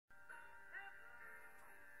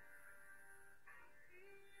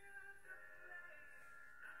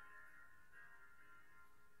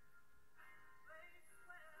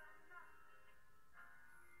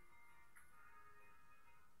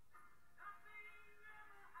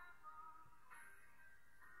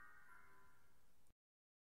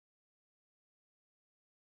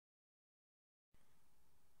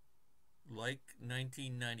Like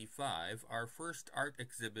 1995, our first art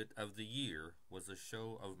exhibit of the year was a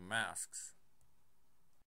show of masks.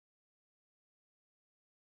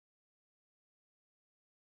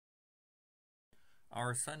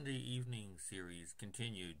 Our Sunday evening series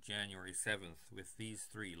continued January 7th with these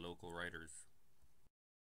three local writers.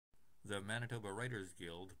 The Manitoba Writers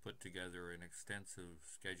Guild put together an extensive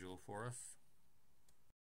schedule for us.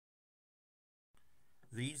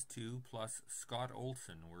 These two plus Scott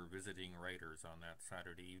Olson were visiting writers on that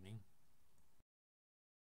Saturday evening.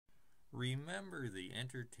 Remember the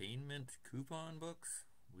entertainment coupon books?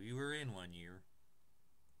 We were in one year.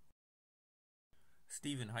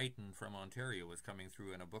 Stephen Heighton from Ontario was coming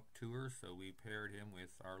through on a book tour, so we paired him with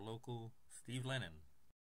our local Steve Lennon.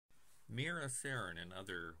 Mira Sarin and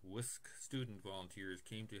other WISC student volunteers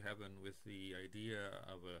came to Heaven with the idea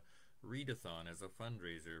of a readathon as a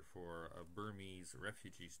fundraiser for a Burmese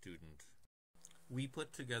refugee student. We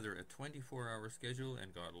put together a 24-hour schedule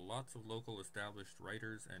and got lots of local established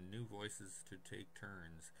writers and new voices to take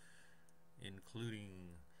turns,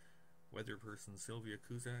 including weather person Sylvia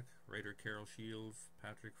Cusack, writer Carol Shields,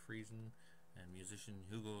 Patrick Friesen, and musician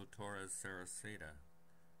Hugo Torres Saraceda.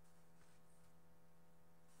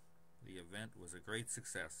 The event was a great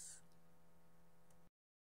success.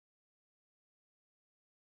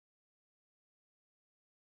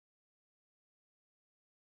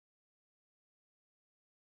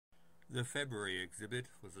 The February exhibit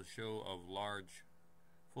was a show of large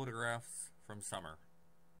photographs from summer.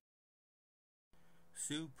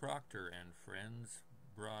 Sue Proctor and friends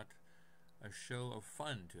brought a show of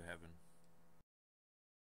fun to Heaven.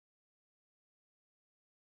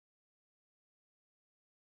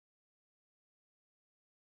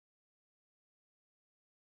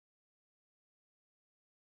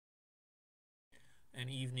 An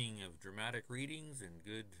evening of dramatic readings and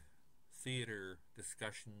good theater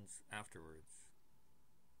discussions afterwards.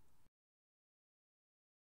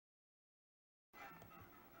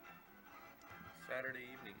 Saturday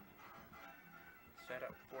evening. Set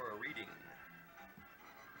up for a reading.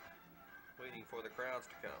 Waiting for the crowds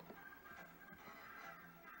to come.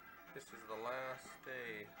 This is the last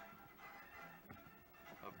day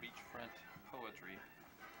of beachfront poetry.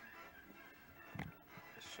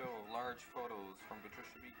 A show of large photos from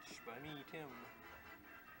Patricia Beach by me, Tim.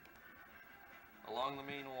 Along the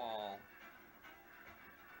main wall,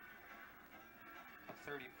 a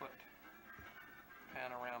 30-foot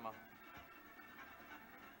panorama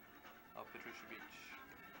of Patricia Beach.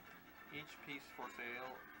 Each piece for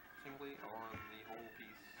sale singly or the whole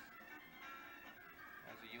piece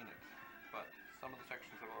as a unit, but some of the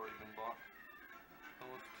sections have already been bought.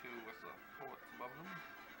 Those two with the poets above them.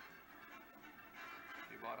 If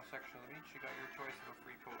you bought a section of the beach, you got your choice of a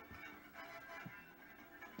free poet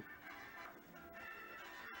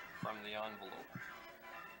from the envelope.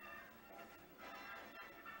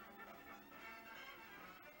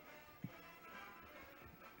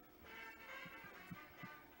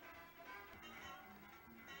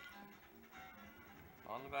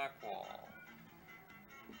 On the back wall,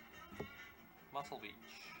 Muscle Beach.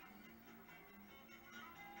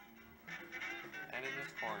 And in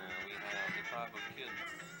this corner we have the tribe of kids.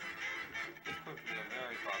 This proved to be a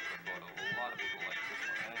very popular photo. A lot of people like this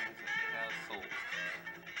one, and it has sold.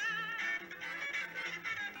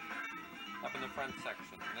 Up in the front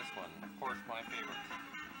section, this one, of course my favorite.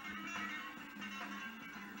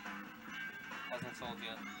 Hasn't sold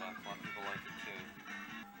yet, but a lot of people like it too.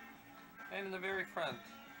 And in the very front,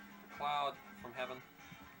 the cloud from Heaven,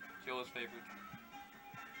 Joe's favorite.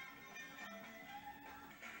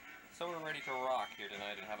 So we're ready to rock here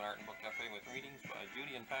tonight at Heaven Art and Book Cafe with readings by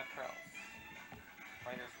Judy and Pat Krause,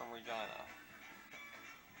 writers from Regina.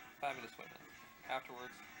 Fabulous women.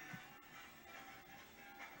 Afterwards,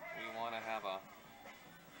 we want to have a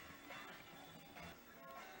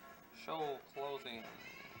show closing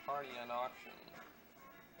party and auction.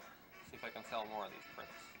 See if I can sell more of these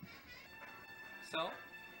prints. So,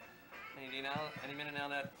 any minute now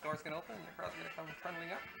that door's going to open and the crowd's going to come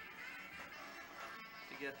trundling up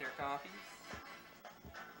to get their coffees,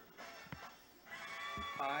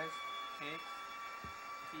 pies, cakes,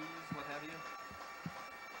 teas, what have you,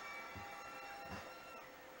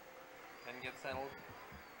 and get settled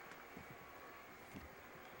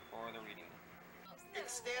for the reading.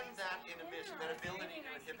 Extend that inhibition, that ability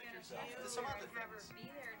to inhibit yourself to some other things.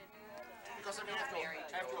 Because I mean, after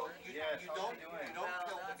all, you don't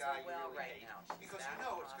kill the guy you really hate because you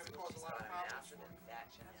know it's going to cause a lot of problems for him.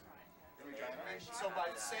 So by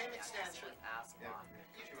the same extension,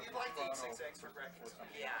 you'd like to eat 6 eggs for breakfast.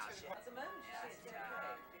 Yeah.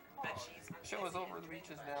 Show is over, the beach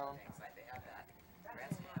is down.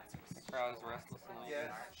 Crowd is restless a little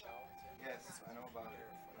bit. Yes, I know about it.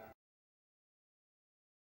 Yeah.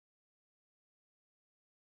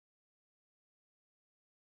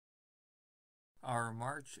 Our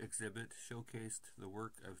March exhibit showcased the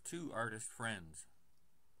work of two artist friends.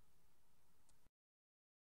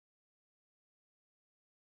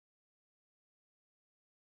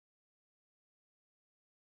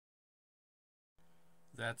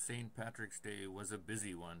 That St. Patrick's Day was a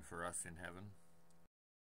busy one for us in heaven.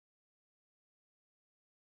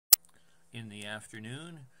 In the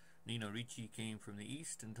afternoon, Nino Ricci came from the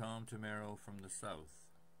east and Tom Tamaro from the south.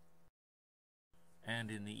 And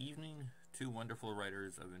in the evening, two wonderful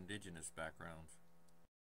writers of indigenous backgrounds.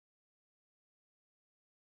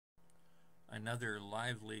 Another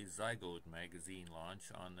lively Zygote magazine launch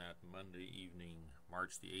on that Monday evening,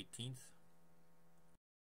 March the 18th.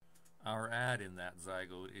 Our ad in that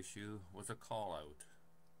Zygote issue was a call-out.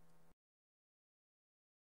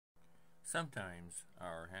 Sometimes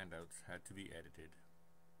our handouts had to be edited.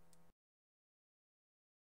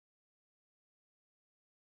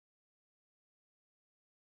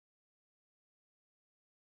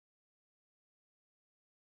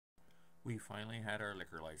 We finally had our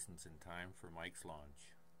liquor license in time for Mike's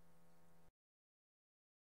launch.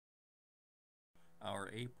 Our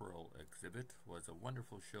April exhibit was a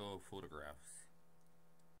wonderful show of photographs.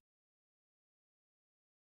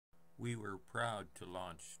 We were proud to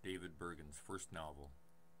launch David Bergen's first novel.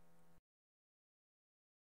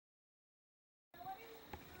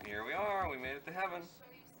 Here we are, we made it to heaven.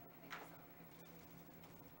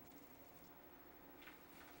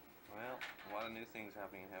 Well, a lot of new things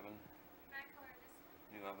happening in heaven.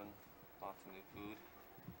 New oven, lots of new food.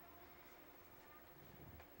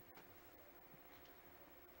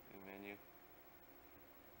 New menu.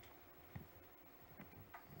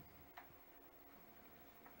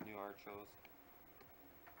 New art shows.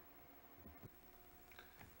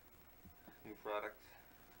 New products.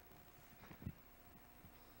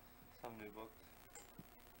 Some new books.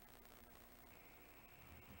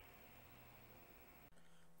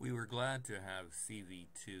 We were glad to have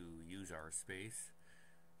CV2 use our space,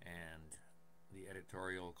 and the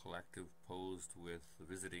editorial collective posed with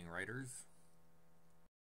visiting writers.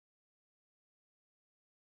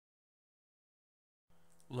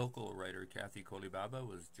 Local writer Kathy Kolibaba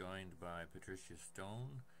was joined by Patricia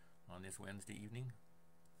Stone on this Wednesday evening.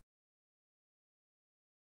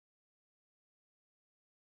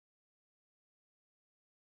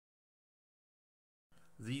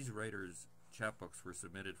 These writers' chapbooks were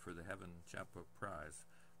submitted for the Heaven Chapbook Prize.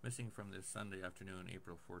 Missing from this Sunday afternoon,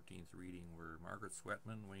 April 14th reading were Margaret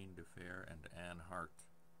Sweatman, Wayne DeFair, and Anne Hart.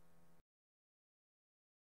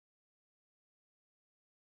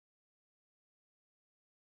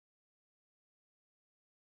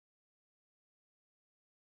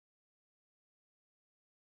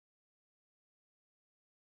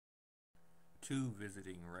 Two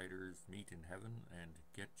visiting writers meet in heaven and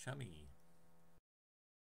get chummy.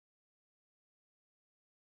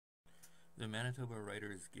 The Manitoba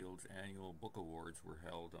Writers Guild's annual book awards were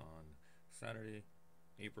held on Saturday,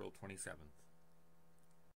 April 27th.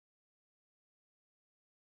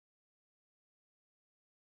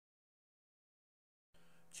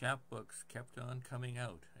 Chapbooks kept on coming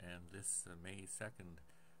out, and this May 2nd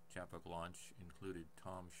chapbook launch included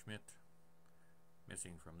Tom Schmidt,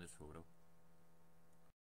 missing from this photo.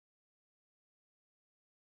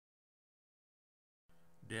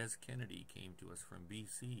 Des Kennedy came to us from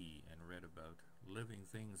BC and read about living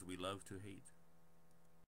things we love to hate.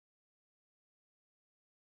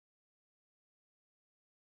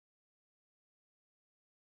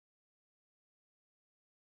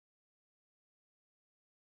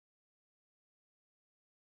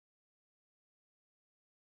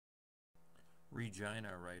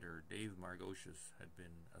 Regina writer Dave Margocious had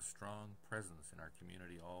been a strong presence in our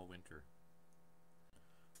community all winter.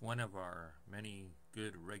 One of our many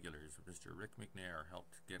good regulars, Mr. Rick McNair,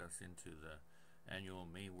 helped get us into the annual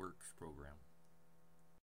May Works program.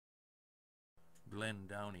 Glenn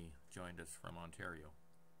Downey joined us from Ontario.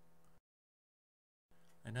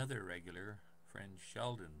 Another regular, friend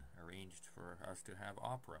Sheldon, arranged for us to have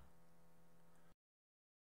opera.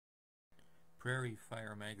 Prairie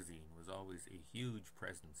Fire magazine was always a huge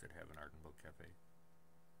presence at Heaven Art and Book Cafe.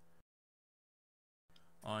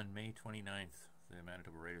 On May 29th, the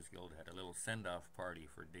Manitoba Writers Guild had a little send-off party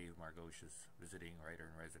for Dave Margocious, visiting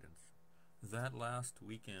writer-in-residence. That last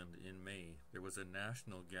weekend in May, there was a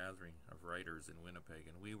national gathering of writers in Winnipeg,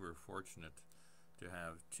 and we were fortunate to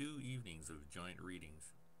have 2 evenings of joint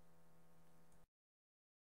readings.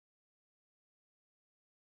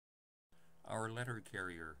 Our letter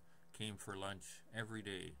carrier came for lunch every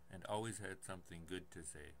day and always had something good to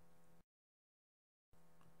say.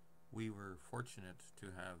 We were fortunate to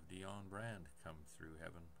have Dion Brand come through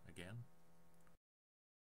heaven again.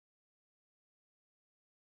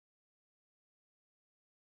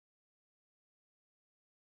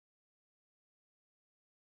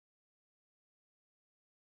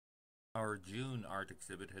 Our June art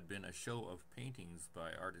exhibit had been a show of paintings by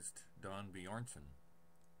artist Don Bjornson.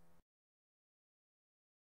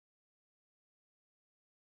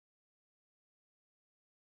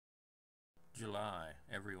 July,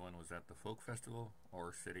 everyone was at the folk festival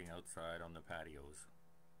or sitting outside on the patios.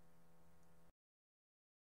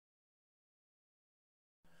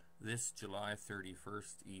 This July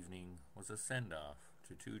 31st evening was a send-off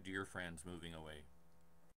to two dear friends moving away.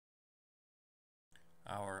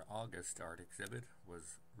 Our August art exhibit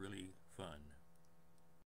was really fun.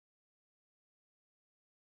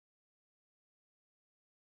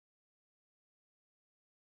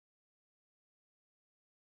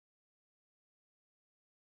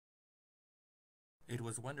 It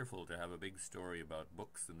was wonderful to have a big story about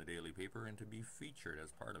books in the daily paper and to be featured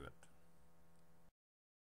as part of it.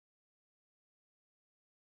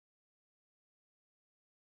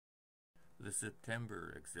 The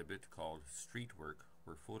September exhibit, called Street Work,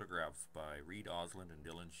 were photographs by Reed Osland and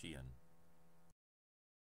Dylan Sheehan.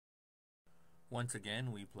 Once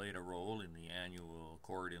again, we played a role in the annual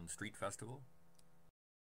Corridon Street Festival.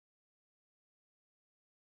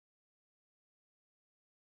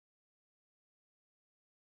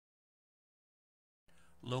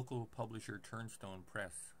 Local publisher Turnstone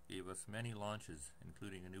Press gave us many launches,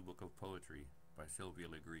 including a new book of poetry by Sylvia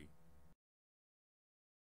Legree.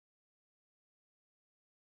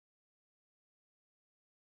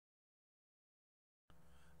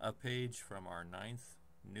 A page from our 9th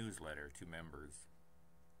newsletter to members.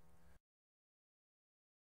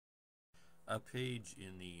 A page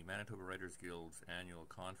in the Manitoba Writers Guild's annual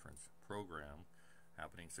conference program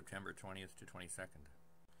happening September 20th to 22nd.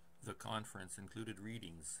 The conference included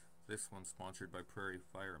readings, this one sponsored by Prairie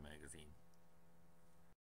Fire magazine.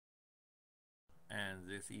 And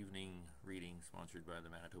this evening reading sponsored by the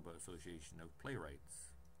Manitoba Association of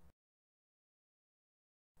Playwrights.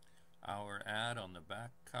 Our ad on the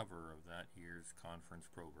back cover of that year's conference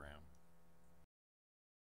program.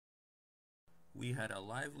 We had a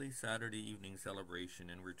lively Saturday evening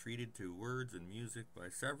celebration and were treated to words and music by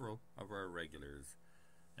several of our regulars,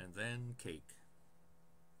 and then cake.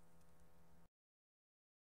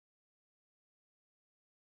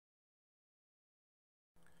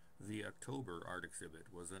 The October art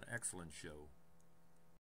exhibit was an excellent show.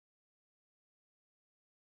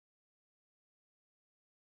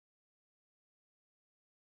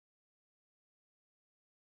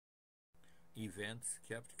 Events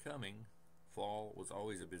kept coming. Fall was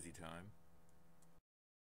always a busy time.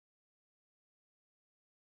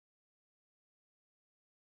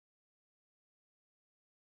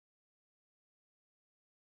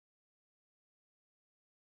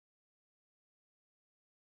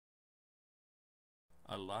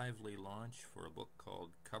 A lively launch for a book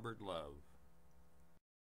called Cupboard Love.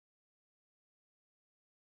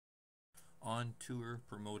 On tour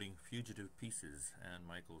promoting Fugitive Pieces, Ann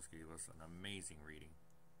Michaels gave us an amazing reading.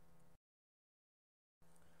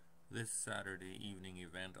 This Saturday evening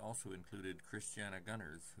event also included Christiana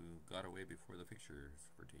Gunners, who got away before the pictures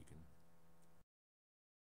were taken.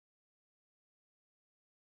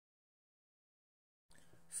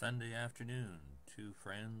 Sunday afternoon, two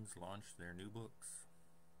friends launched their new books.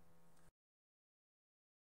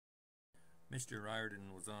 Mr.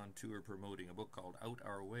 Riordan was on tour promoting a book called Out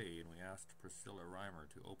Our Way, and we asked Priscilla Reimer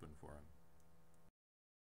to open for him.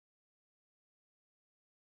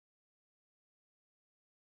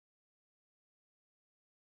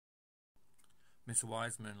 Miss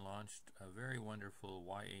Wiseman launched a very wonderful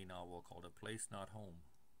YA novel called A Place Not Home.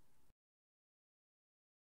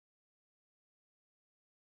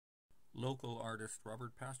 Local artist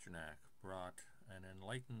Robert Pasternak brought an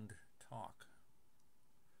enlightened talk.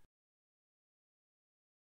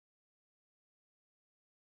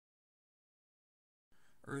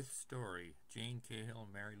 Earth Story, Jane Cahill,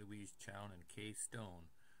 Mary Louise Chown, and Kay Stone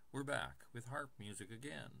were back with harp music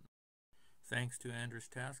again. Thanks to Andrus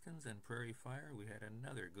Taskins and Prairie Fire, we had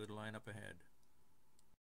another good lineup ahead.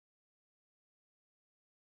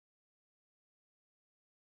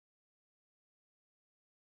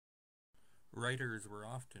 Writers were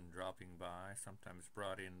often dropping by, sometimes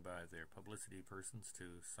brought in by their publicity persons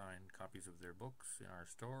to sign copies of their books in our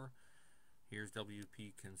store. Here's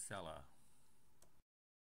W.P. Kinsella.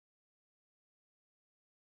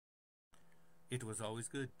 It was always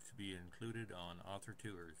good to be included on author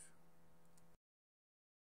tours.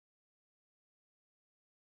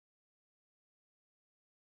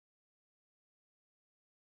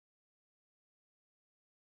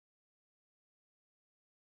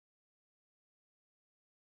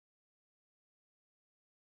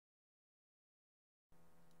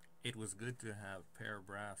 It was good to have Per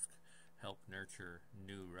Brask help nurture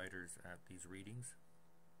new writers at these readings.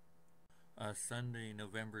 A Sunday,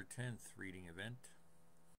 November 10th reading event.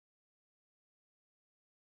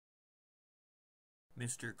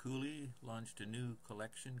 Mr. Cooley launched a new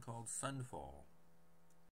collection called Sunfall.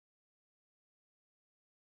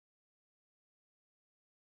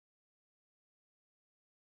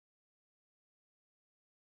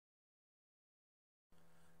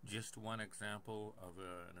 Just one example of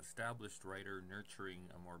an established writer nurturing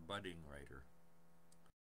a more budding writer.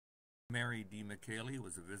 Mary D. McKaylee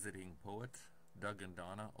was a visiting poet. Doug and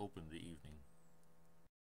Donna opened the evening.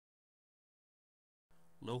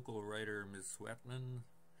 Local writer Ms. Sweatman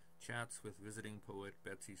chats with visiting poet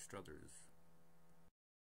Betsy Struthers.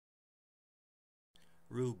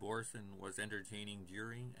 Rue Borson was entertaining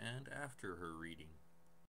during and after her reading.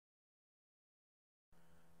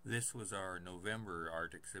 This was our November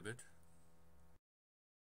art exhibit.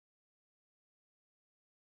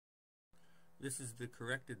 This is the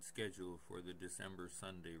corrected schedule for the December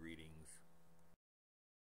Sunday readings.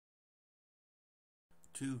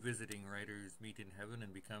 2 visiting writers meet in heaven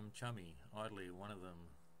and become chummy. Oddly, one of them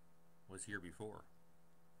was here before.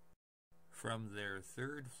 From their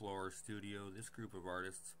 3rd floor studio, this group of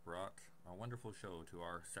artists brought a wonderful show to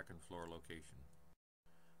our 2nd floor location.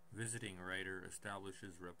 Visiting writer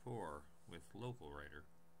establishes rapport with local writer.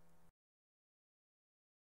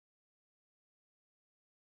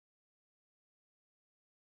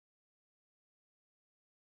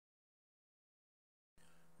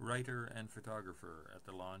 Writer and photographer at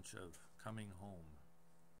the launch of Coming Home.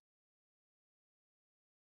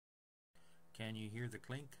 Can you hear the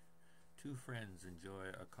clink? 2 friends enjoy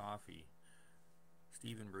a coffee.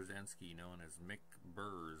 Stephen Brzezinski, known as Mick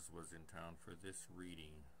Burrs, was in town for this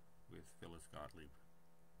reading with Phyllis Gottlieb.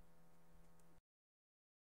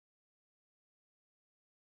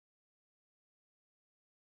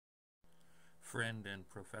 Friend and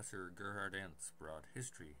Professor Gerhard Entz brought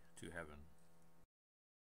history to heaven.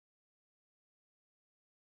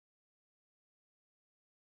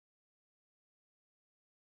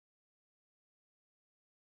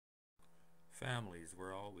 Families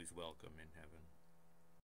were always welcome in heaven.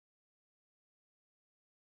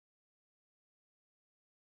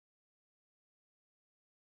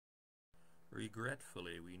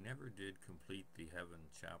 Regretfully, we never did complete the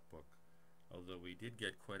Heaven chapbook, although we did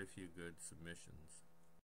get quite a few good submissions.